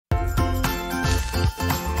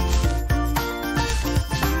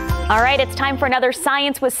All right, it's time for another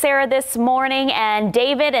Science with Sarah this morning, and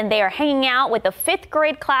David and they are hanging out with the 5th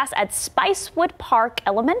grade class at Spicewood Park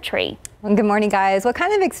Elementary. Well, good morning, guys. What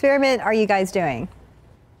kind of experiment are you guys doing?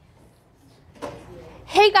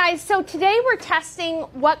 Hey guys, so today we're testing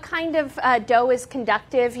what kind of dough is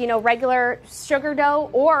conductive, you know, regular sugar dough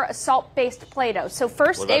or a salt-based Play-Doh. So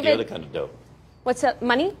first, what about David, the other kind of dough? What's up,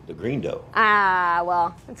 money? The green dough. Ah,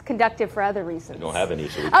 well, it's conductive for other reasons. I don't have any.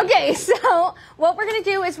 So okay, so what we're going to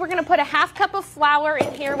do is we're going to put a 1/2 cup of flour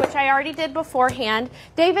in here, which I already did beforehand.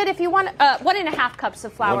 David, if you want 1.5 cups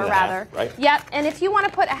of flour, rather. Right? Yep, and if you want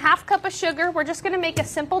to put a 1/2 cup of sugar, we're just going to make a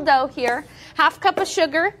simple dough here. 1/2 cup of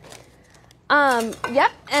sugar.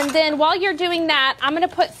 Yep, and then while you're doing that, I'm going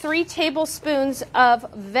to put 3 tablespoons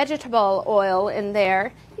of vegetable oil in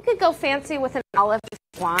there. You could go fancy with an olive if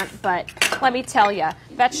you want, but let me tell you,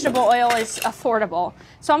 vegetable oil is affordable.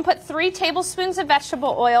 So I'm going to put 3 tablespoons of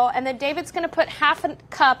vegetable oil, and then David's going to put 1/2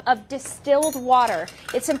 cup of distilled water.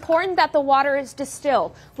 It's important that the water is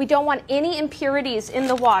distilled. We don't want any impurities in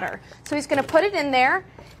the water. So he's going to put it in there,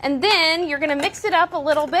 and then you're going to mix it up a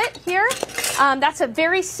little bit here. That's a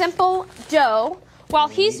very simple dough. While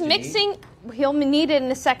he's mixing... He'll need it in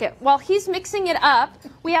a second. While he's mixing it up,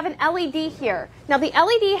 we have an LED here. Now the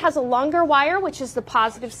LED has a longer wire, which is the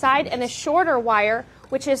positive side, and a shorter wire,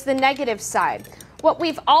 which is the negative side. What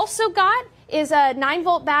we've also got is a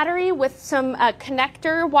 9-volt battery with some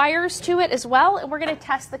connector wires to it as well, and we're going to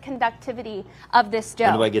test the conductivity of this dough.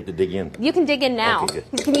 When do I get to dig in? You can dig in now. Okay,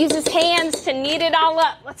 he can use his hands to knead it all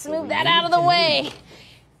up. Let's move that out of the way.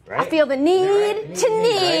 I feel the need to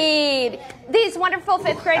knead. These wonderful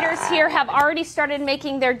 5th graders here have already started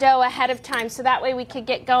making their dough ahead of time, so that way we could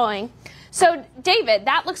get going. So, David,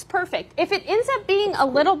 that looks perfect. If it ends up being a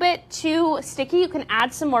little bit too sticky, you can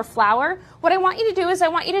add some more flour. What I want you to do is I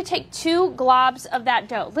want you to take 2 globs of that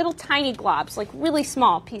dough, little tiny globs, like really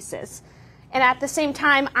small pieces. And at the same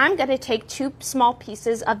time, I'm going to take 2 small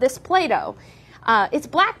pieces of this Play-Doh. It's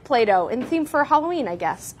black Play-Doh in theme for Halloween, I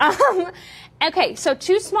guess. Okay, so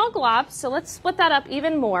 2 small globs, so let's split that up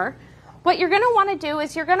even more. What you're going to want to do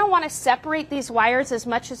is you're going to want to separate these wires as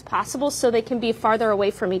much as possible so they can be farther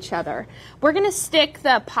away from each other. We're going to stick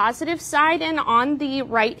the positive side in on the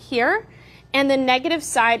right here and the negative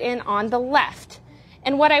side in on the left.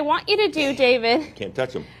 And what I want you to do, David... Can't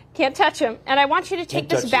touch them. Can't touch them. And I want you to take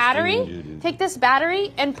this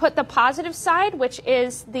battery and put the positive side, which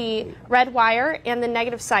is the red wire, and the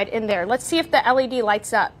negative side in there. Let's see if the LED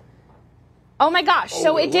lights up. Oh my gosh,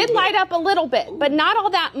 so it did light up a little bit, but not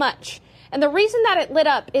all that much. And the reason that it lit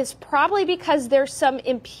up is probably because there's some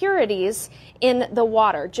impurities in the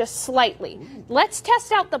water, just slightly. Let's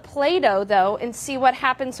test out the Play-Doh, though, and see what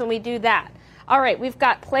happens when we do that. All right, we've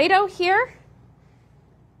got Play-Doh here.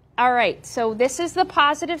 All right, so this is the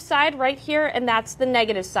positive side right here, and that's the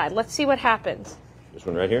negative side. Let's see what happens. This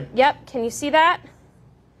one right here? Yep, can you see that?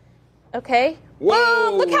 Okay.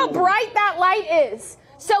 Whoa, look how bright that light is.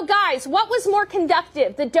 So guys, what was more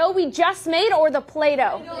conductive, the dough we just made or the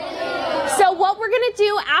Play-Doh? So what we're going to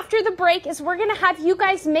do after the break is we're going to have you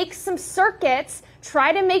guys make some circuits,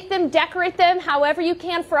 try to make them, decorate them however you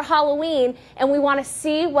can for Halloween, and we want to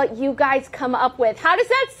see what you guys come up with. How does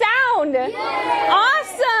that sound? Yay!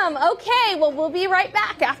 Awesome. Okay, well, we'll be right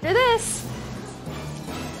back after this.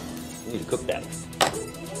 We need to cook that.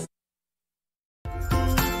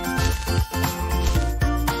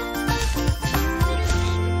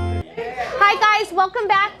 Hi guys, welcome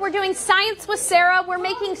back. We're doing Science with Sarah. We're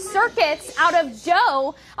making circuits out of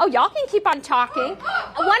dough. Oh, y'all can keep on talking.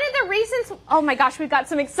 One of the reasons, oh my gosh, we've got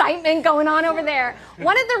some excitement going on over there.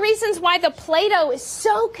 One of the reasons why the Play-Doh is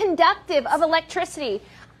so conductive of electricity.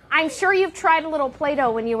 I'm sure you've tried a little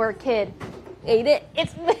Play-Doh when you were a kid. Ate it?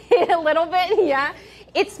 It's a little bit, yeah.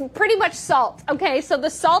 It's pretty much salt, okay? So the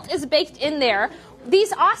salt is baked in there.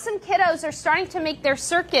 These awesome kiddos are starting to make their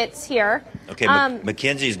circuits here. Okay,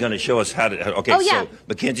 Mackenzie's going to show us how to... Okay, yeah. So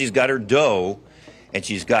Mackenzie's got her dough, and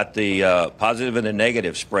she's got the positive and the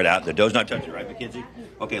negative spread out. The dough's not touching, right, Mackenzie?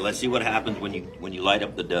 Okay, let's see what happens when you light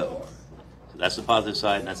up the dough. So that's the positive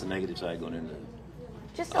side, and that's the negative side going into...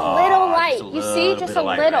 Just a little light. You see? Just a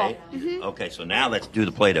light, little. Right? Mm-hmm. Okay, so now let's do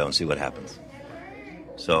the Play-Doh and see what happens.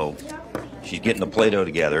 So she's getting the Play-Doh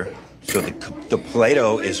together. So the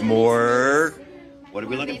Play-Doh is more... What are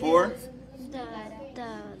we looking for? The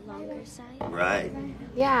longer side. Right.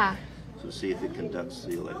 Yeah. So see if it conducts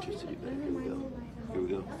the electricity better. Here we go. Here we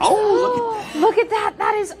go. Oh, look at that.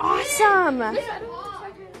 That is awesome.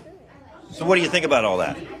 So what do you think about all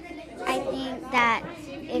that? I think that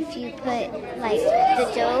if you put like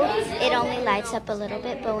the dough, it only lights up a little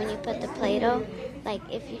bit, but when you put the Play-Doh, like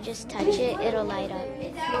if you just touch it, it'll light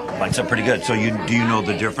up. Lights up pretty good. So do you know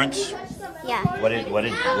the difference? Yeah. What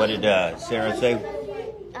did Sarah say?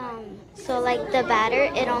 So like the batter,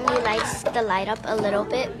 it only lights the light up a little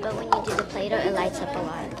bit, but when you do the Play-Doh, it lights up a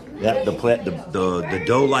lot. Yeah, the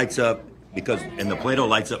dough lights up and the Play-Doh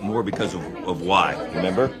lights up more because of why?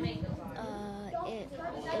 Remember?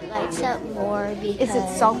 It lights up more because... Is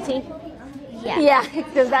it salty? Yeah. Yeah.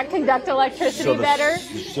 Does that conduct electricity better?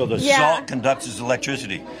 So the salt conducts as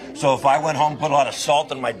electricity. So if I went home and put a lot of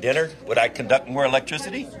salt in my dinner, would I conduct more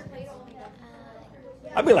electricity?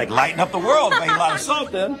 I'd be like lighting up the world if I ate a lot of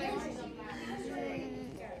salt then.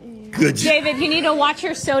 Good. David, you need to watch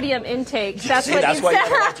your sodium intake. That's See, what that's you why you said.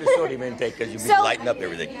 gotta watch your sodium intake, because you'll be lighting up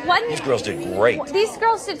everything. These girls did great. These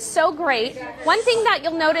girls did so great. One thing that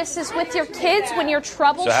you'll notice is with your kids, when you're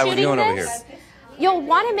troubleshooting So how are we doing over here? you'll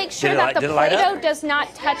want to make sure that the Play-Doh does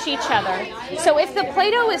not touch each other. So if the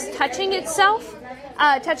Play-Doh is touching itself,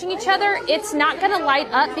 touching each other, it's not going to light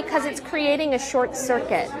up because it's creating a short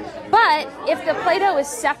circuit. But if the Play-Doh is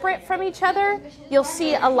separate from each other, you'll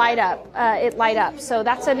see a light up. It light up. So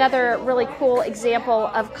that's another really cool example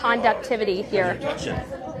of conductivity here.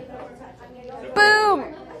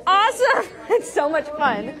 Boom! Awesome! It's so much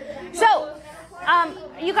fun. So,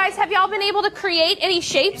 you guys, have y'all been able to create any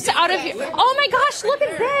shapes out of your... Oh my gosh, look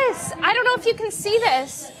at this! I don't know if you can see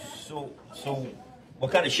this. So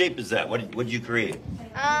what kind of shape is that? What did you create?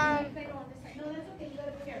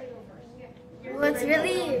 Well, it's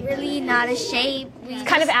really not a shape. It's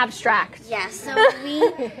kind of abstract. Yeah,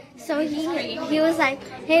 so he was like,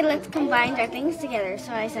 hey, let's combine our things together.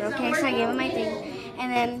 So I said, okay, so I gave him my thing.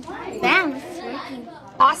 And then, bam, it's working.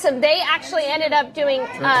 Awesome. They actually ended up doing 2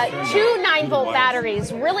 9-volt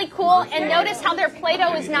batteries. Really cool. And notice how their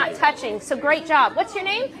Play-Doh is not touching. So great job. What's your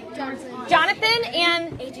name? Jonathan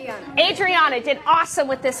and Adriana did awesome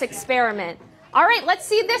with this experiment. All right, let's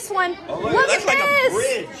see this one. Oh, look that's at like this. a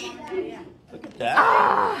bridge. Look at that.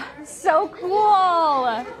 Ah, so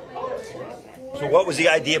cool. So what was the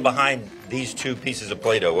idea behind these 2 pieces of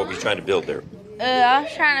Play-Doh? What were you trying to build there? I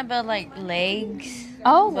was trying to build like legs.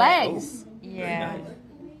 Oh, legs. Yeah.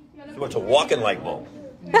 So it's a walking light bulb.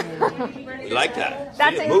 We like that.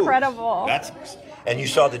 That's See, it moves. incredible. And you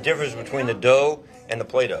saw the difference between the dough and the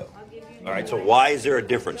Play-Doh. All right, so why is there a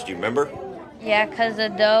difference? Do you remember? Yeah, because the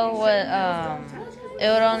dough would, it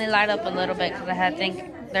would only light up a little bit because I had to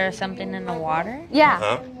think there's something in the water. Yeah.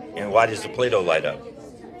 Uh-huh. And why does the Play-Doh light up?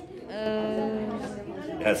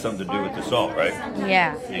 It has something to do with the salt, right?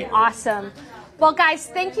 Yeah. Awesome. Well, guys,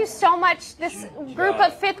 thank you so much. This group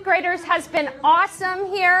of 5th graders has been awesome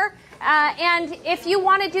here. And if you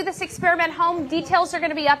want to do this experiment home, details are going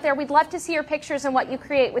to be up there. We'd love to see your pictures and what you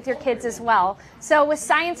create with your kids as well. So with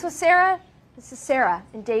Science with Sarah, this is Sarah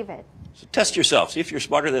and David. So test yourself. See if you're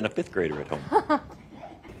smarter than a 5th grader at home.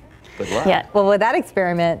 Good luck. Yeah. Well, with that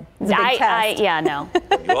experiment, it's a big test. Yeah, no.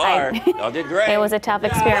 You are. Y'all did great. It was a tough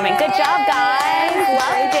experiment. Good job, guys.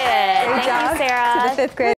 Loved it. Great Thank job you, Sarah. to the 5th grade.